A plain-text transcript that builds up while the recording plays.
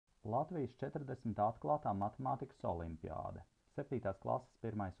Latvijas 40 atklātā matemātikas olimpiāde. 7. klases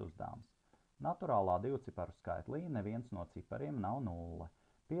pirmais uzdevums. Naturālā divciparu skaitlī neviens no cipariem nav nulle.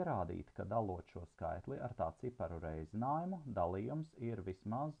 Pierādīt, ka dalot šo skaitli ar tā ciparu reizinājumu, dalījums ir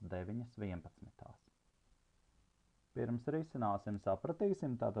vismaz 9/11. Pirms risināsim,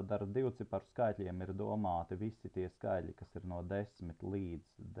 sapratīsim, tātad ar divciparu skaitļiem ir domāti visi tie skaitļi, kas ir no 10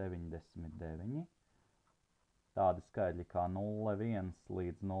 līdz 99. Tādi skaitļi kā 0,1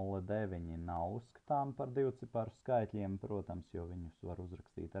 līdz 0,9 nav uzskatām par divciparu skaitļiem, protams, jo viņus var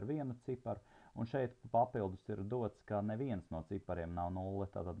uzrakstīt ar vienu ciparu. Un šeit papildus ir dots, ka neviens no cipariem nav nulle,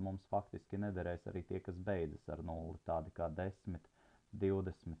 tātad mums faktiski nederēs arī tie, kas beidzas ar nulli, tādi kā 10,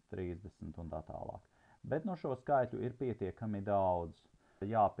 20, 30 un tā tālāk. Bet no šo skaitļu ir pietiekami daudz.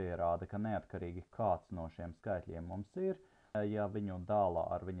 Jāpierāda, ka neatkarīgi kāds no šiem skaitļiem mums ir, ja viņu dala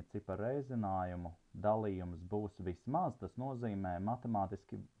ar viņa ciparu reizinājumu, dalījums būs vismaz, tas nozīmē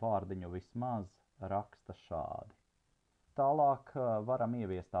matemātiski vārdiņu vismaz raksta šādi. Tālāk varam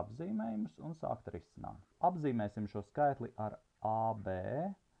ieviest apzīmējumus un sākt risināt. Apzīmēsim šo skaitli ar AB,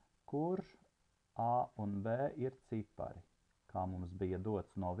 kur A un B ir cipari, kā mums bija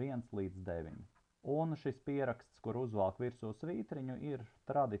dots no 1 līdz 9. Un šis pieraksts, kur uzvalk virsū svītriņu, ir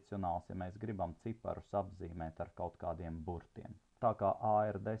tradicionāls, ja mēs gribam ciparus apzīmēt ar kaut kādiem burtiem. Tā kā A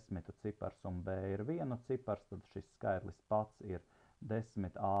ir 10 cipars un B ir 1 cipars, tad šis skaitlis pats ir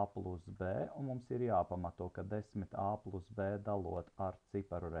 10A plus B, un mums ir jāpamato, ka 10A plus B dalot ar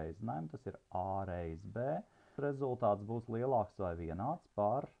ciparu reizinājumu, tas ir A reiz B. Rezultāts būs lielāks vai vienāds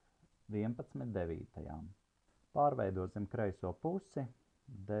par 11/9. Pārveidosim kreiso pusi.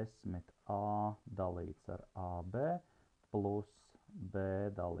 10A dalīts ar AB plus B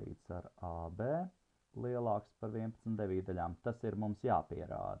dalīts ar AB lielāks par 11/9. Tas ir mums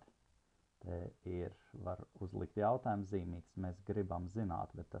jāpierāda. Te ir, var uzlikt jautājumu zīmītes, mēs gribam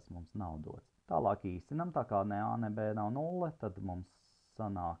zināt, bet tas mums nav dots. Tālāk īsinam, tā kā ne A, ne B nav nulle, tad mums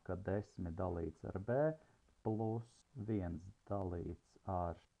sanāk, ka 10 dalīts ar B plus 1 dalīts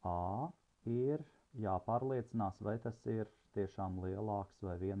ar A ir jāpārliecinās, vai tas ir tiešām lielāks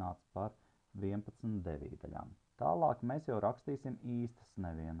vai vienāds par 11/9. Tālāk mēs jau rakstīsim īstas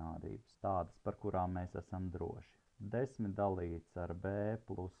nevienādības, tādas, par kurām mēs esam droši. 10 dalīts ar B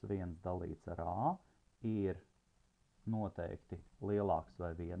plus 1 dalīts ar A ir noteikti lielāks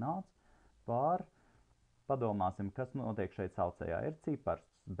vai vienāds par, padomāsim, kas notiek šeit saucējā, ir cipars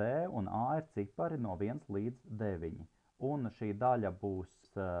B un A ir cipari no 1 līdz 9. Un šī daļa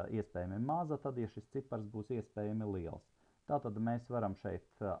būs iespējami maza, tad, ja šis cipars būs iespējami liels. Tātad mēs varam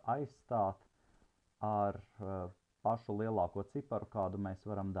šeit aizstāt ar pašu lielāko ciparu, kādu mēs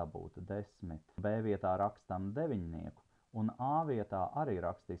varam dabūt, 10. B vietā rakstam 9, un A vietā arī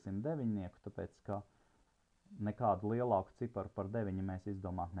rakstīsim 9, tāpēc, ka nekādu lielāku ciparu par 9 mēs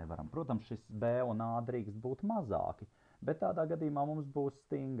izdomāt nevaram. Protams, šis B un A drīkst būt mazāki, bet tādā gadījumā mums būs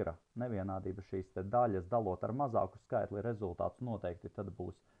stingra nevienādība šīs te daļas, dalot ar mazāku skaitli, rezultāts noteikti tad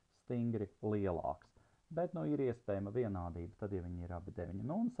būs stingri lielāks. Bet, ir iespējama vienādība, tad, ja viņi ir abi 9.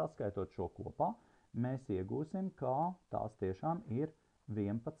 Un saskaitot šo kopā, mēs iegūsim, ka tās tiešām ir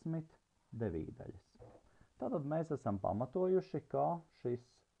 11/9. Tātad mēs esam pamatojuši, ka šis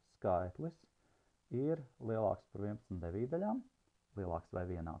skaitlis ir lielāks par 11/9, lielāks vai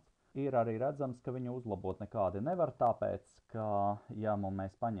vienāds. Ir arī redzams, ka viņu uzlabot nekādi nevar, tāpēc, ka, ja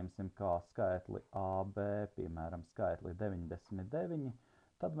mēs paņemsim kā skaitli AB, piemēram, skaitli 99,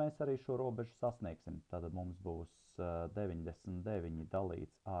 tad mēs arī šo robežu sasniegsim. Tad mums būs 99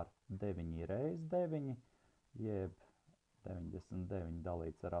 dalīts ar 9 reiz 9, jeb 99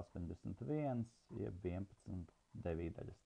 dalīts ar 81, jeb 11/9.